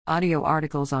Audio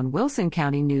articles on Wilson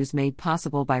County News made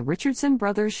possible by Richardson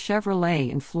Brothers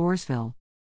Chevrolet in Floresville.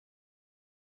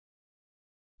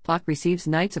 Plock receives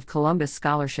Knights of Columbus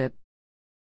Scholarship.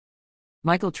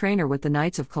 Michael Trainer with the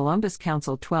Knights of Columbus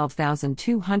Council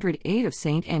 12,208 of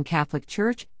St. Anne Catholic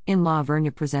Church in La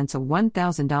Vernia presents a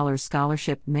 $1,000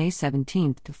 scholarship May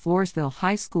 17 to Floresville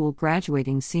High School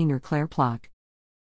graduating senior Claire Plock.